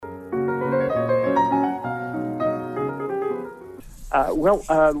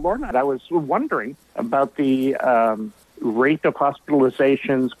Lorna, I was wondering about the rate of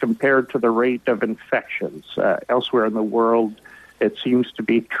hospitalizations compared to the rate of infections. Elsewhere in the world, it seems to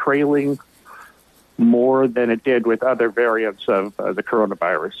be trailing more than it did with other variants of the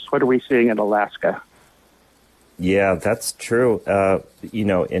coronavirus. What are we seeing in Alaska? Yeah, that's true.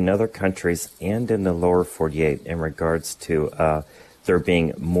 In other countries and in the lower 48 in regards to there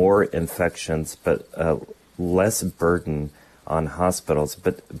being more infections, but less burden on hospitals.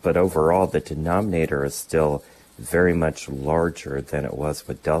 But overall, the denominator is still very much larger than it was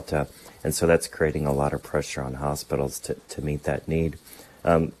with Delta. And so that's creating a lot of pressure on hospitals to meet that need.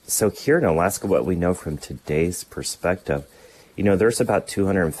 So here in Alaska, what we know from today's perspective, there's about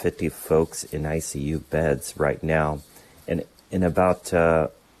 250 folks in ICU beds right now, and about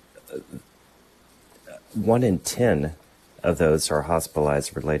 1 in 10 of those are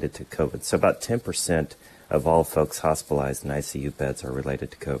hospitalized related to COVID. So about 10% of all folks hospitalized in ICU beds are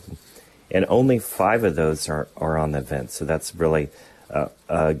related to COVID. And only 5 of those are on the vent. So that's really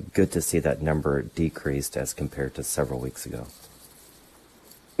good to see that number decreased as compared to several weeks ago.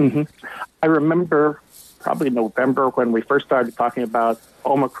 Mm-hmm. I remember probably November when we first started talking about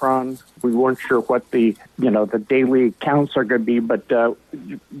Omicron. We weren't sure what the daily counts are going to be, but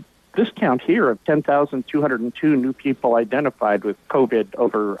this count here of 10,202 new people identified with COVID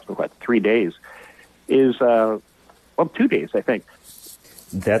over, 3 days is, 2 days, I think.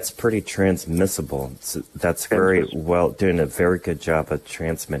 That's pretty transmissible. So that's doing a very good job of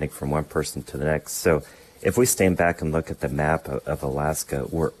transmitting from one person to the next. So if we stand back and look at the map of Alaska,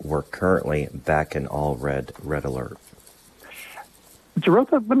 we're currently back in all red alert.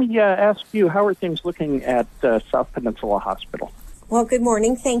 Jerotha, let me ask you, how are things looking at South Peninsula Hospital? Well, good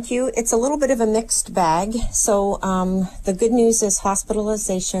morning. Thank you. It's a little bit of a mixed bag. So the good news is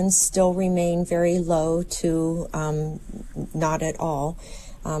hospitalizations still remain very low to not at all.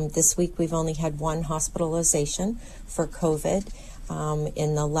 This week we've only had 1 hospitalization for COVID.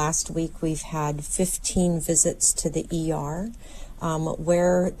 In the last week we've had 15 visits to the ER.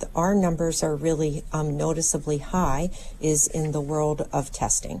 Where our numbers are really noticeably high is in the world of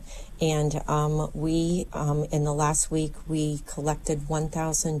testing. And we, in the last week, we collected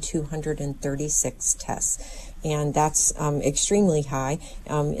 1,236 tests. And that's extremely high.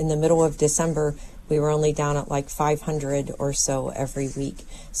 In the middle of December, we were only down at like 500 or so every week.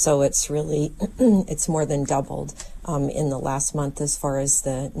 So it's really, it's more than doubled in the last month as far as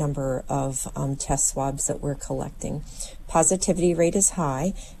the number of test swabs that we're collecting. Positivity rate is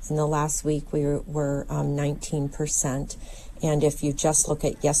high. In the last week, we were 19%. And if you just look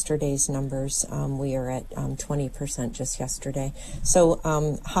at yesterday's numbers, we are at 20% just yesterday. So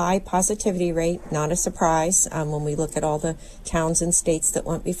high positivity rate, not a surprise. When we look at all the towns and states that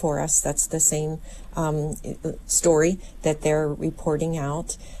went before us, that's the same story that they're reporting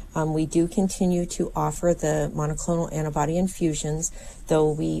out. We do continue to offer the monoclonal antibody infusions,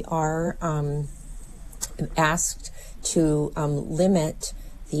 though we are asked to limit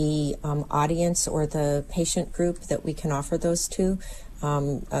the audience or the patient group that we can offer those to.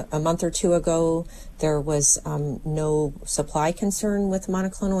 A month or two ago, there was no supply concern with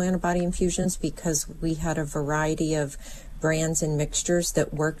monoclonal antibody infusions because we had a variety of brands and mixtures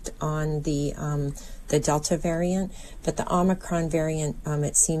that worked on the Delta variant. But the Omicron variant,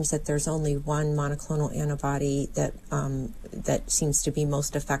 it seems that there's only one monoclonal antibody that seems to be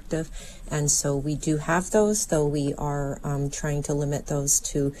most effective. And so we do have those, though we are trying to limit those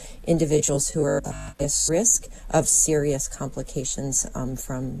to individuals who are at highest risk of serious complications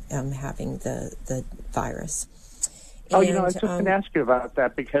from having the virus. I was just going to ask you about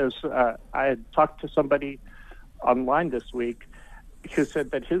that because I had talked to somebody online this week who said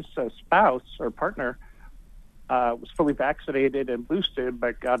that his spouse or partner was fully vaccinated and boosted,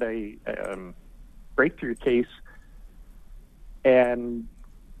 but got a breakthrough case and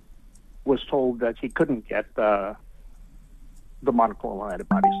was told that he couldn't get the monoclonal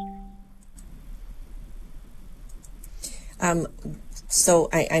antibodies. So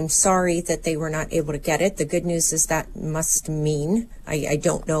I'm sorry that they were not able to get it. The good news is that must mean, I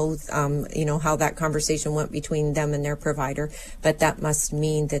don't know, how that conversation went between them and their provider, but that must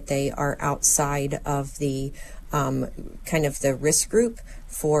mean that they are outside of the kind of the risk group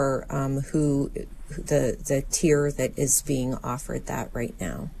for who the tier that is being offered that right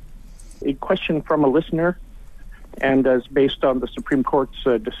now. A question from a listener, and as based on the Supreme Court's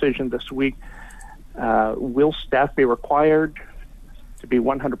decision this week, will staff be required to be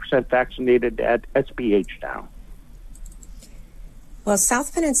 100% vaccinated at SBH now? Well,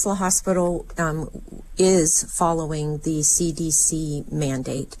 South Peninsula Hospital is following the CDC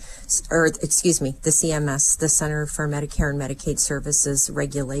mandate, or excuse me, the CMS, the Center for Medicare and Medicaid Services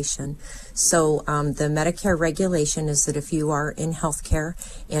regulation. So the Medicare regulation is that if you are in healthcare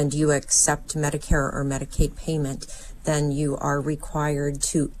and you accept Medicare or Medicaid payment, then you are required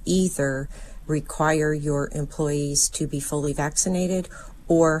to either require your employees to be fully vaccinated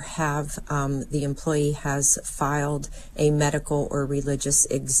or have the employee has filed a medical or religious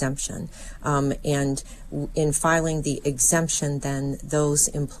exemption. And in filing the exemption, then those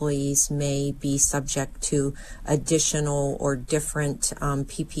employees may be subject to additional or different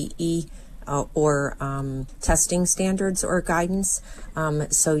PPE or testing standards or guidance.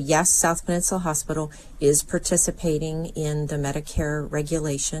 So yes, South Peninsula Hospital is participating in the Medicare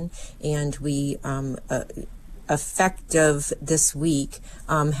regulation, and we effective this week,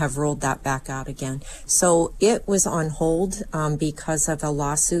 have rolled that back out again. So it was on hold because of a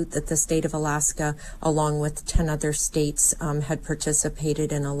lawsuit that the state of Alaska, along with 10 other states, had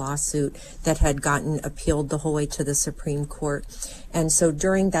participated in a lawsuit that had gotten appealed the whole way to the Supreme Court. And so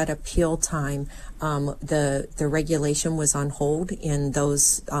during that appeal time, the regulation was on hold in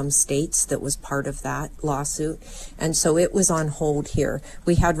those states that was part of that lawsuit. And so it was on hold here.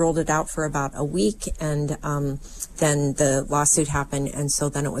 We had rolled it out for about a week, and then the lawsuit happened, and so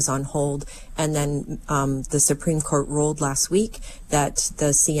then it was on hold. And then the Supreme Court ruled last week that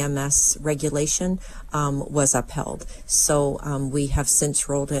the CMS regulation was upheld. So we have since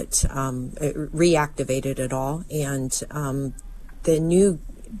rolled it, reactivated it all, and the new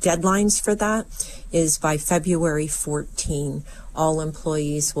deadlines for that is by February 14. All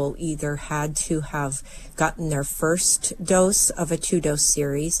employees will either had to have gotten their first dose of a 2-dose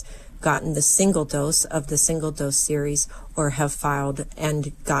series, gotten the single dose of the single dose series, or have filed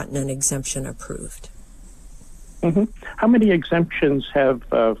and gotten an exemption approved. Mm-hmm. How many exemptions have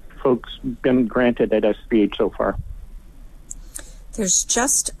folks been granted at SPH so far? There's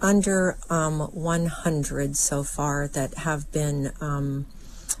just under 100 so far that have been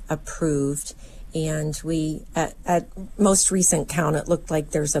approved, and we at most recent count it looked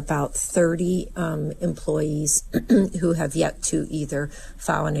like there's about 30 employees who have yet to either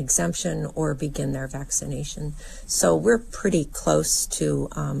file an exemption or begin their vaccination. So we're pretty close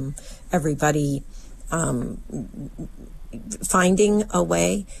to everybody finding a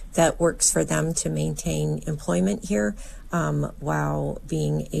way that works for them to maintain employment here, while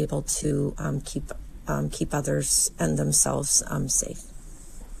being able to keep others and themselves safe.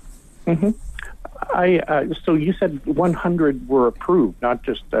 Mm-hmm. So you said 100 were approved, not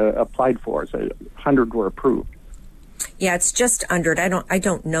just applied for. So 100 were approved. Yeah, it's just under. I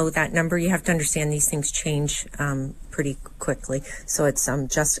don't know that number. You have to understand these things change pretty quickly. So it's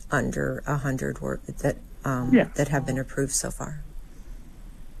just under 100 that have been approved so far.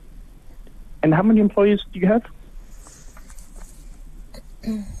 And how many employees do you have?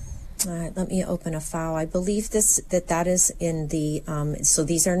 Let me open a file. I believe that is in the, so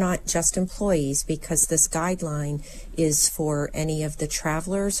these are not just employees, because this guideline is for any of the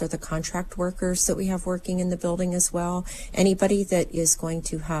travelers or the contract workers that we have working in the building as well. Anybody that is going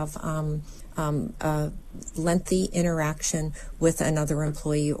to have a lengthy interaction with another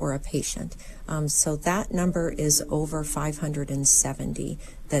employee or a patient. So that number is over 570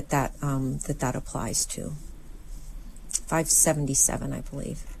 that applies to. 577, I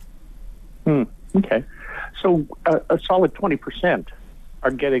believe. Okay. So a solid 20%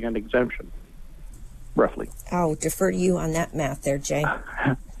 are getting an exemption, roughly. I'll defer to you on that math there, Jay.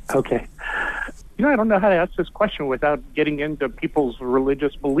 Okay. I don't know how to ask this question without getting into people's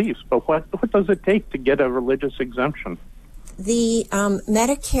religious beliefs, but what does it take to get a religious exemption? The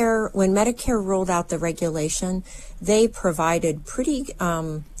Medicare, when Medicare rolled out the regulation, they provided pretty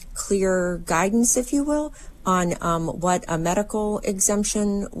clear guidance, if you will, on what a medical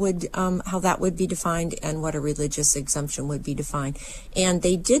exemption would, how that would be defined, and what a religious exemption would be defined. And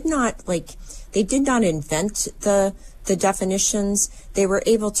they did not invent the definitions. They were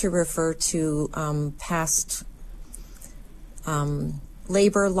able to refer to past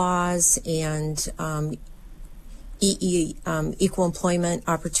labor laws and equal employment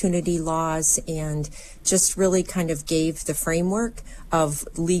opportunity laws, and just really kind of gave the framework of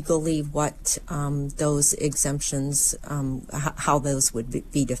legally what those exemptions, how those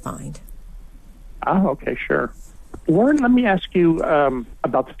would be defined. Oh, okay, sure. Lauren, let me ask you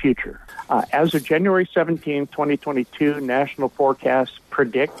about the future. As of January 17, 2022, national forecasts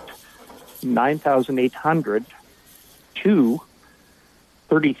predict 9,800 to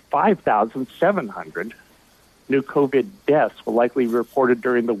 35,700 new COVID deaths will likely be reported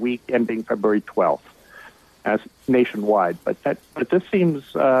during the week ending February 12th. As nationwide, but this seems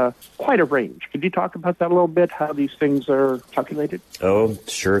quite a range. Could you talk about that a little bit, how these things are calculated? Oh,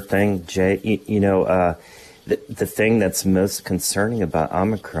 sure thing, Jay. The thing that's most concerning about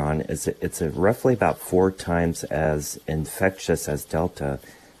Omicron is it's roughly about 4 times as infectious as Delta,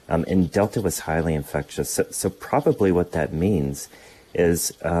 and Delta was highly infectious. So probably what that means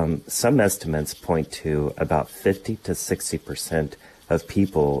is some estimates point to about 50 to 60% of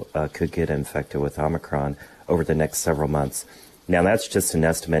people could get infected with Omicron over the next several months. Now, that's just an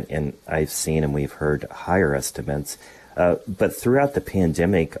estimate, and I've seen and we've heard higher estimates. But throughout the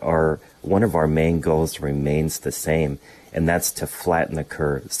pandemic, one of our main goals remains the same, and that's to flatten the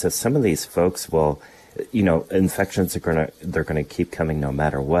curve. So some of these folks will, infections they're gonna keep coming no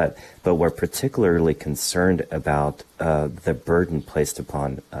matter what. But we're particularly concerned about the burden placed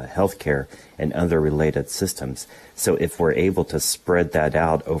upon healthcare and other related systems. So if we're able to spread that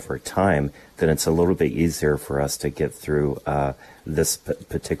out over time, then it's a little bit easier for us to get through this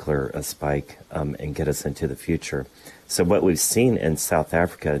particular spike and get us into the future. So what we've seen in South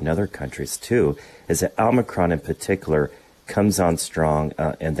Africa and other countries too is that Omicron in particular comes on strong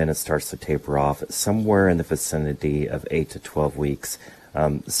and then it starts to taper off somewhere in the vicinity of 8 to 12 weeks.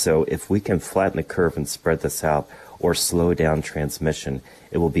 So if we can flatten the curve and spread this out or slow down transmission,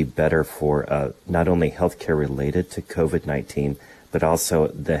 it will be better for not only healthcare related to COVID-19, but also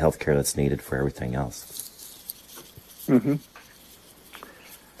the healthcare that's needed for everything else. Mm-hmm.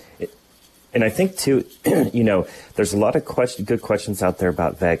 And I think, too, there's a lot of good questions out there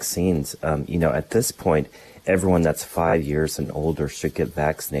about vaccines. At this point, everyone that's 5 years and older should get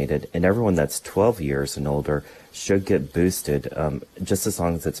vaccinated, and everyone that's 12 years and older should get boosted, just as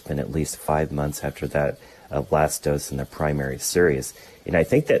long as it's been at least 5 months after that last dose in the primary series. And I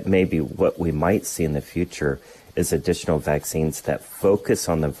think that maybe what we might see in the future is additional vaccines that focus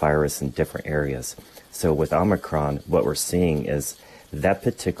on the virus in different areas. So with Omicron, what we're seeing is that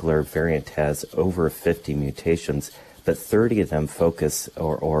particular variant has over 50 mutations, but 30 of them focus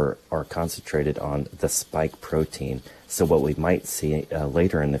or are concentrated on the spike protein. So what we might see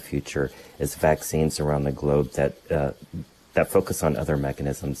later in the future is vaccines around the globe that focus on other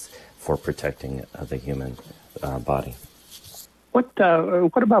mechanisms for protecting the human body. What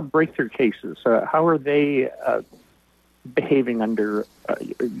about breakthrough cases? How are they behaving under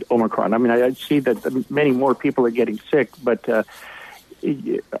Omicron? I mean, I see that many more people are getting sick, but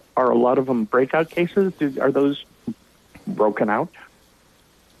are a lot of them breakout cases? Are those broken out?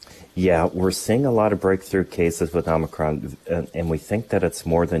 Yeah, we're seeing a lot of breakthrough cases with Omicron, and we think that it's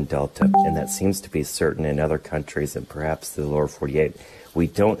more than Delta, and that seems to be certain in other countries and perhaps the lower 48. We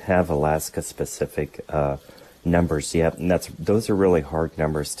don't have Alaska-specific numbers yet, and those are really hard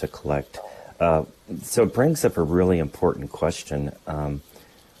numbers to collect. So it brings up a really important question.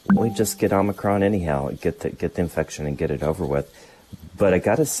 We just get Omicron anyhow, get the infection and get it over with. But I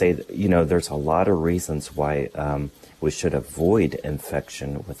got to say, there's a lot of reasons why we should avoid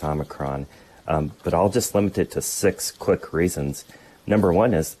infection with Omicron. But I'll just limit it to 6 quick reasons. Number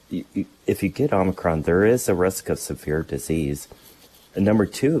one is if you get Omicron, there is a risk of severe disease. And number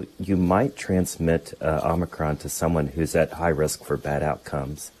 2, you might transmit Omicron to someone who's at high risk for bad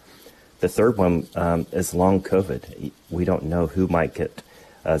outcomes. The third one is long COVID. We don't know who might get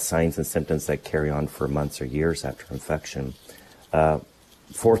signs and symptoms that carry on for months or years after infection.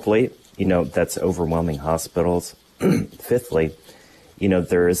 Fourthly, that's overwhelming hospitals. Fifthly,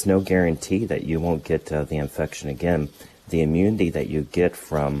 there is no guarantee that you won't get the infection again. The immunity that you get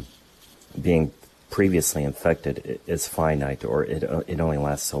from being previously infected is finite, or it only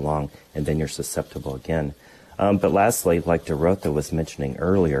lasts so long, and then you're susceptible again. But lastly, like Dorota was mentioning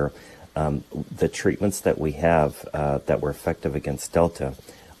earlier, the treatments that we have that were effective against Delta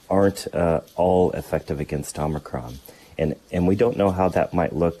aren't all effective against Omicron. And we don't know how that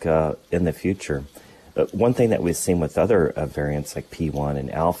might look in the future. One thing that we've seen with other variants like P1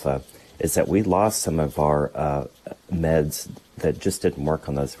 and Alpha is that we lost some of our meds that just didn't work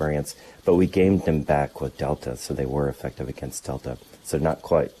on those variants, but we gained them back with Delta, so they were effective against Delta. So not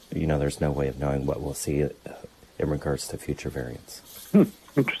quite, there's no way of knowing what we'll see in regards to future variants.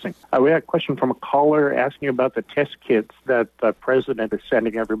 Interesting. We had a question from a caller asking about the test kits that the president is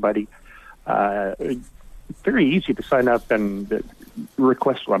sending everybody. Very easy to sign up and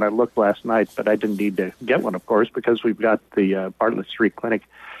request one. I looked last night, but I didn't need to get one, of course, because we've got the Bartlett Street Clinic.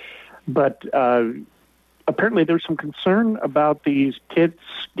 But apparently there's some concern about these kits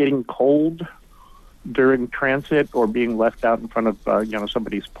getting cold during transit or being left out in front of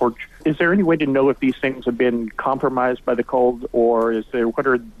somebody's porch. Is there any way to know if these things have been compromised by the cold, or is there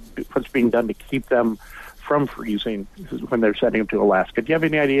what's being done to keep them from freezing when they're sending them to Alaska? Do you have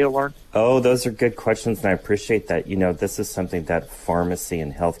any idea, Lauren? Oh, those are good questions, and I appreciate that. This is something that pharmacy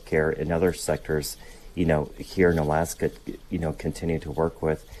and healthcare and other sectors, here in Alaska, continue to work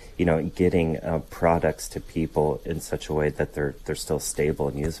with, getting products to people in such a way that they're still stable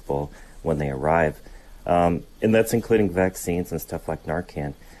and usable when they arrive. And that's including vaccines and stuff like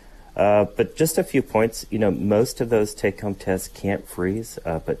Narcan. But just a few points, most of those take-home tests can't freeze,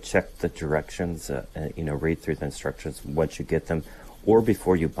 but check the directions, read through the instructions once you get them or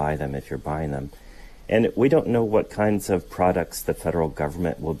before you buy them if you're buying them. And we don't know what kinds of products the federal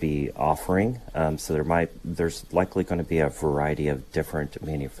government will be offering. So there's likely going to be a variety of different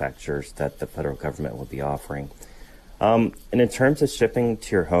manufacturers that the federal government will be offering. And in terms of shipping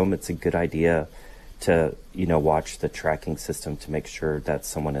to your home, it's a good idea to watch the tracking system to make sure that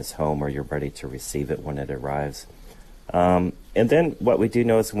someone is home or you're ready to receive it when it arrives. And then what we do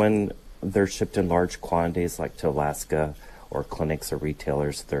know is when they're shipped in large quantities, like to Alaska or clinics or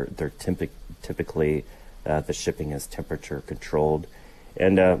retailers, they're typically the shipping is temperature controlled.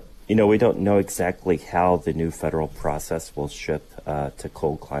 And we don't know exactly how the new federal process will ship to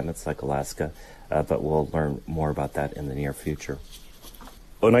cold climates like Alaska, but we'll learn more about that in the near future.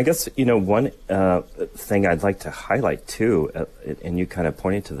 And I guess, one thing I'd like to highlight, too, and you kind of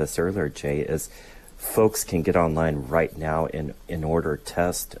pointed to this earlier, Jay, is folks can get online right now and order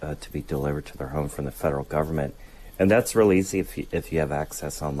tests to be delivered to their home from the federal government. And that's real easy if you have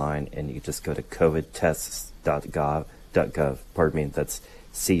access online, and you just go to covidtests.gov. That's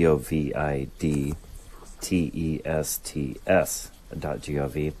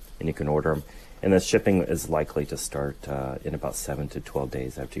covidtests.gov, and you can order them. And the shipping is likely to start in about 7 to 12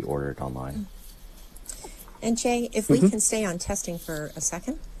 days after you order it online. And Jay, if we can stay on testing for a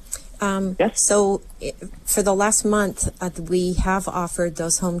second. Yes. So for the last month, we have offered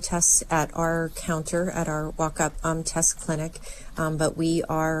those home tests at our counter at our walk-up test clinic, but we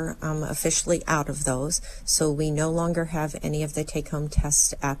are officially out of those. So we no longer have any of the take-home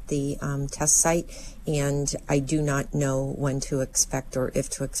tests at the test site, and I do not know when to expect or if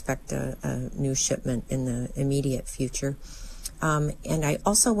to expect a new shipment in the immediate future. And I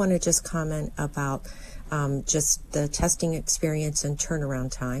also want to just comment about just the testing experience and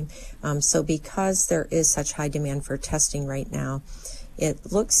turnaround time. So because there is such high demand for testing right now,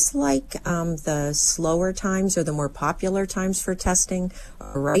 it looks like the slower times or the more popular times for testing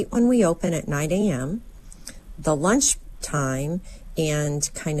are right when we open at 9 a.m., the lunch time, and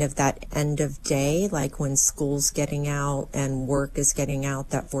kind of that end of day, like when school's getting out and work is getting out,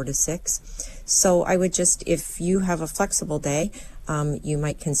 that 4 to 6. So I would just, if you have a flexible day, you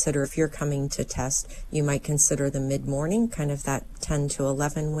might consider, if you're coming to test, you might consider the mid-morning, kind of that 10 to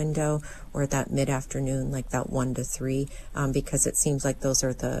 11 window, or that mid-afternoon, like that 1 to 3, because it seems like those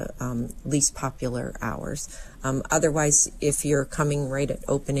are the least popular hours. Otherwise, if you're coming right at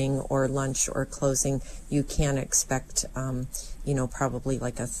opening or lunch or closing, you can expect, probably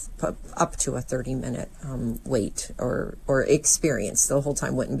like up to a 30-minute wait or experience. The whole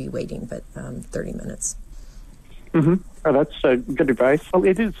time wouldn't be waiting, but 30 minutes. Mm-hmm. Oh, that's good advice. Well,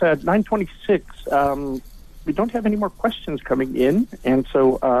 it is 9:26. We don't have any more questions coming in, and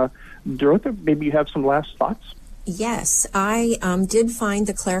so, Dorotha, maybe you have some last thoughts? Yes, I did find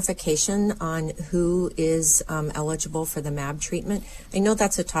the clarification on who is eligible for the MAB treatment. I know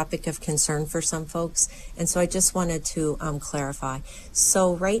that's a topic of concern for some folks, and so I just wanted to clarify.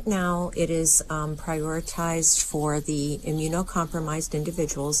 So right now it is prioritized for the immunocompromised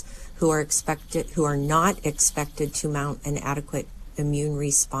individuals who are not expected to mount an adequate immune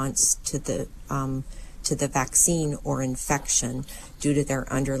response to the vaccine or infection due to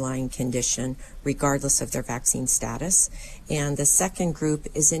their underlying condition, regardless of their vaccine status. And the second group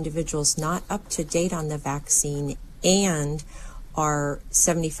is individuals not up to date on the vaccine and are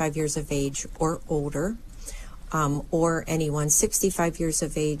 75 years of age or older, or anyone 65 years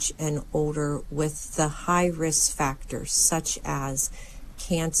of age and older with the high risk factors such as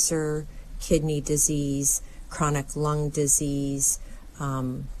cancer, kidney disease, chronic lung disease,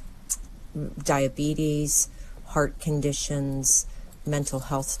 diabetes, heart conditions, mental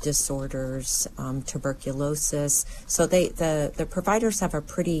health disorders, tuberculosis. So the providers have a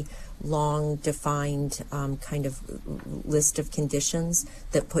pretty long defined kind of list of conditions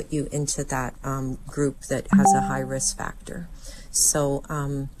that put you into that group that has a high risk factor. So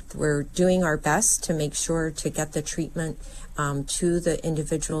we're doing our best to make sure to get the treatment to the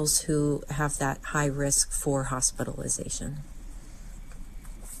individuals who have that high risk for hospitalization.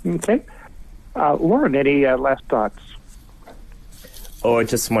 Okay. Lauren, any last thoughts? Oh, I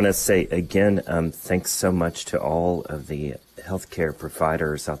just want to say again, thanks so much to all of the healthcare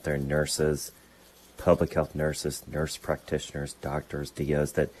providers out there, nurses, public health nurses, nurse practitioners, doctors,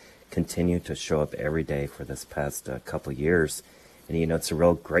 DOs that continue to show up every day for this past couple years. And, it's a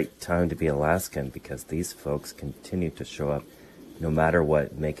real great time to be Alaskan because these folks continue to show up no matter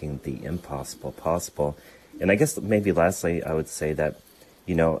what, making the impossible possible. And I guess maybe lastly, I would say that,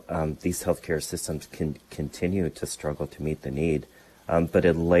 these healthcare systems can continue to struggle to meet the need. But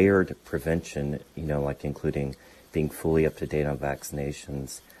a layered prevention, like including being fully up to date on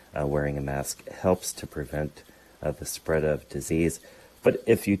vaccinations, wearing a mask, helps to prevent the spread of disease. But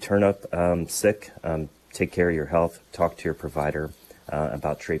if you turn up sick, take care of your health, talk to your provider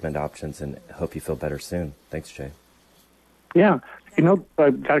about treatment options, and hope you feel better soon. Thanks, Jay. Yeah.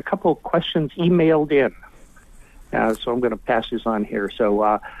 I've got a couple of questions emailed in, so I'm going to pass these on here.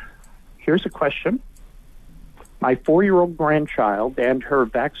 So here's a question. My 4-year-old grandchild and her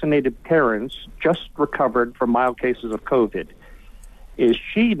vaccinated parents just recovered from mild cases of COVID. Is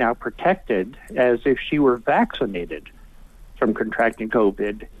she now protected as if she were vaccinated from contracting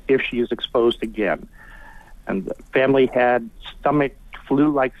COVID if she is exposed again? And the family had stomach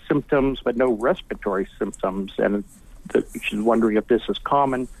flu-like symptoms but no respiratory symptoms, and she's wondering if this is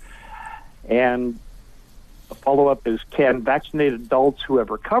common. And a follow-up is, can vaccinated adults who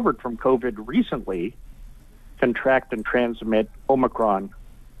have recovered from COVID recently contract and transmit Omicron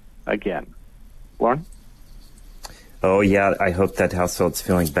again? Lauren? Oh, yeah, I hope that household's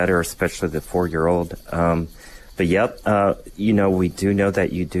feeling better, especially the 4-year-old. But yep, we do know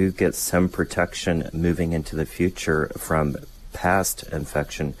that you do get some protection moving into the future from past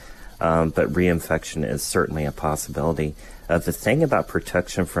infection, but reinfection is certainly a possibility. The thing about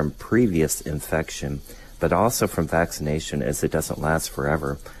protection from previous infection, but also from vaccination, is it doesn't last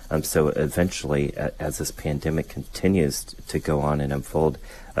forever. So eventually, as this pandemic continues to go on and unfold,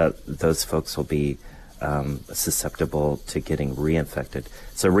 those folks will be susceptible to getting reinfected.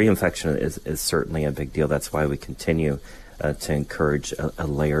 So reinfection is certainly a big deal. That's why we continue to encourage a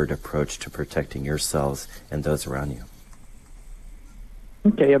layered approach to protecting yourselves and those around you.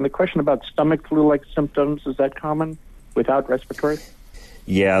 Okay, and the question about stomach flu-like symptoms, is that common without respiratory?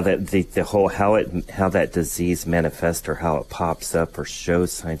 Yeah, the whole how that disease manifests or how it pops up or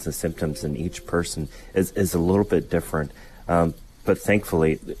shows signs and symptoms in each person is a little bit different. But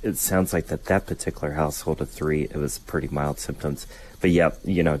thankfully, it sounds like that particular household of 3, it was pretty mild symptoms. But yeah,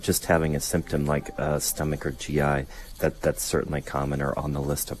 just having a symptom like stomach or GI, that's certainly common or on the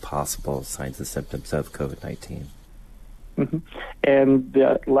list of possible signs and symptoms of COVID-19. Mm-hmm. And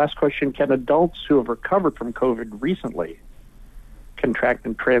the last question, can adults who have recovered from COVID recently contract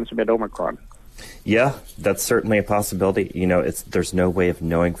and transmit Omicron? Yeah, that's certainly a possibility. There's no way of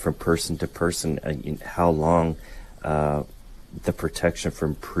knowing from person to person how long the protection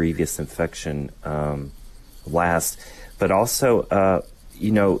from previous infection lasts. But also,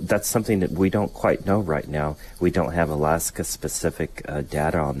 that's something that we don't quite know right now. We don't have Alaska-specific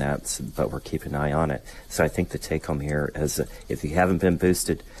data on that, but we're keeping an eye on it. So I think the take-home here is if you haven't been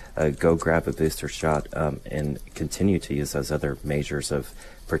boosted, go grab a booster shot and continue to use those other measures of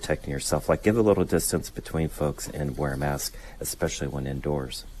protecting yourself, like give a little distance between folks and wear a mask, especially when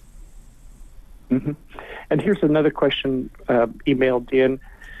indoors. Mm-hmm. And here's another question emailed in.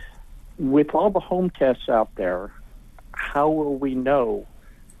 With all the home tests out there, how will we know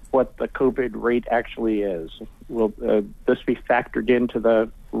what the COVID rate actually is? Will this be factored into the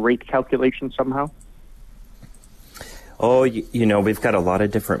rate calculation somehow? Oh, we've got a lot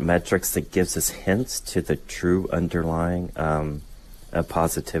of different metrics that gives us hints to the true underlying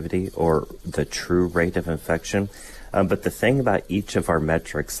positivity or the true rate of infection. But the thing about each of our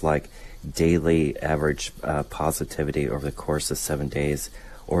metrics, like daily average positivity over the course of 7 days,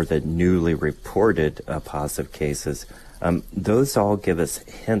 or the newly reported positive cases, those all give us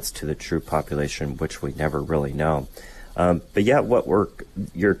hints to the true population, which we never really know. But yeah,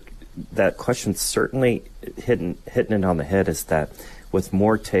 that question certainly hitting it on the head is that with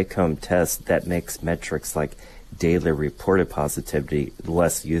more take-home tests, that makes metrics like daily reported positivity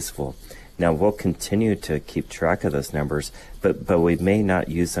less useful. Now, we'll continue to keep track of those numbers, but we may not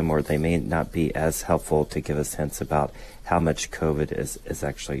use them, or they may not be as helpful to give us hints about how much COVID is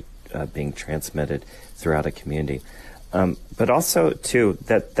actually being transmitted throughout a community. But also, too,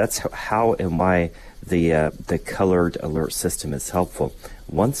 that's how and why the colored alert system is helpful.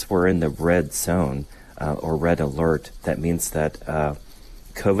 Once we're in the red zone or red alert, that means that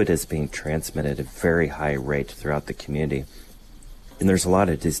COVID is being transmitted at a very high rate throughout the community. And there's a lot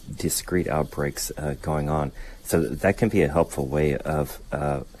of discrete outbreaks going on. So that can be a helpful way of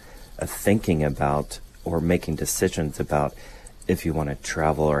thinking about or making decisions about if you want to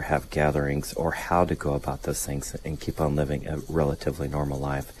travel or have gatherings, or how to go about those things and keep on living a relatively normal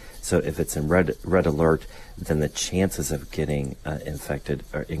life. So if it's in red alert, then the chances of getting infected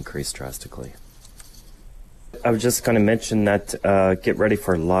are increased drastically. I was just going to mention that get ready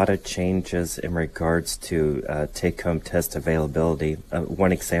for a lot of changes in regards to take-home test availability.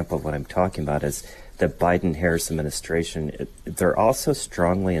 One example of what I'm talking about is the Biden-Harris administration. They're also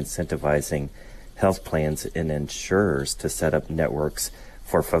strongly incentivizing health plans and insurers to set up networks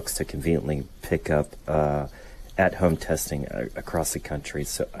for folks to conveniently pick up at-home testing across the country.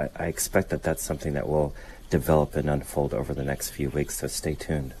 So I expect that that's something that will develop and unfold over the next few weeks, so stay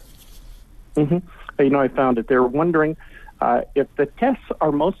tuned. Mm-hmm. I found that they're wondering if the tests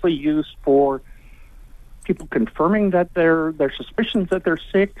are mostly used for people confirming that their suspicions that they're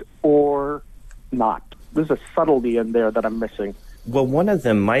sick or not. There's a subtlety in there that I'm missing. Well, one of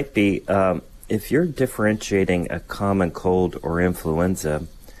them might be if you're differentiating a common cold or influenza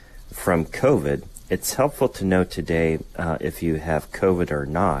from COVID, it's helpful to know today if you have COVID or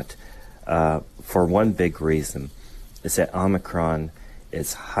not for one big reason, is that Omicron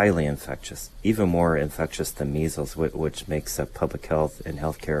is highly infectious, even more infectious than measles, which makes public health and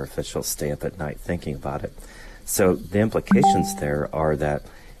healthcare officials stay up at night thinking about it. So the implications there are that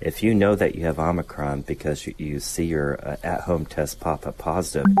if you know that you have Omicron because you see your at-home test pop up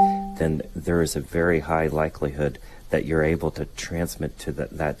positive, then there is a very high likelihood that you're able to transmit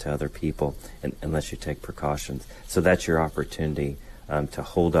that to other people unless you take precautions. So that's your opportunity to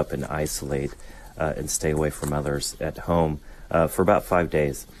hold up and isolate and stay away from others at home for about 5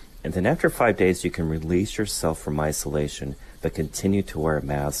 days. And then after 5 days, you can release yourself from isolation, but continue to wear a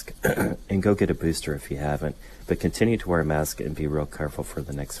mask and go get a booster if you haven't. But continue to wear a mask and be real careful for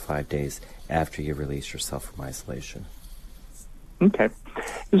the next 5 days after you release yourself from isolation. Okay.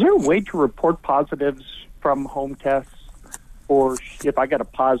 Is there a way to report positives from home tests? Or if I get a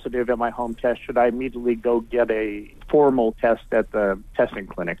positive at my home test, should I immediately go get a formal test at the testing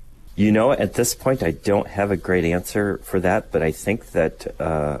clinic? At this point, I don't have a great answer for that, but I think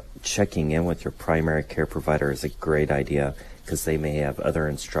that checking in with your primary care provider is a great idea because they may have other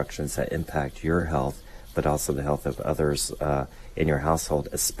instructions that impact your health, but also the health of others in your household,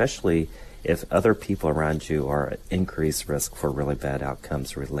 especially if other people around you are at increased risk for really bad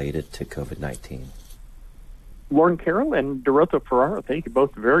outcomes related to COVID-19. Lauren Carroll and Dorotha Ferraro, thank you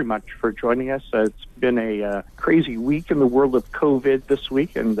both very much for joining us. It's been a crazy week in the world of COVID this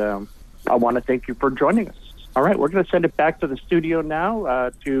week, and I want to thank you for joining us. All right, we're going to send it back to the studio now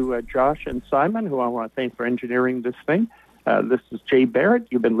to Josh and Simon, who I want to thank for engineering this thing. This is Jay Barrett.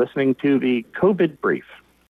 You've been listening to the COVID Brief.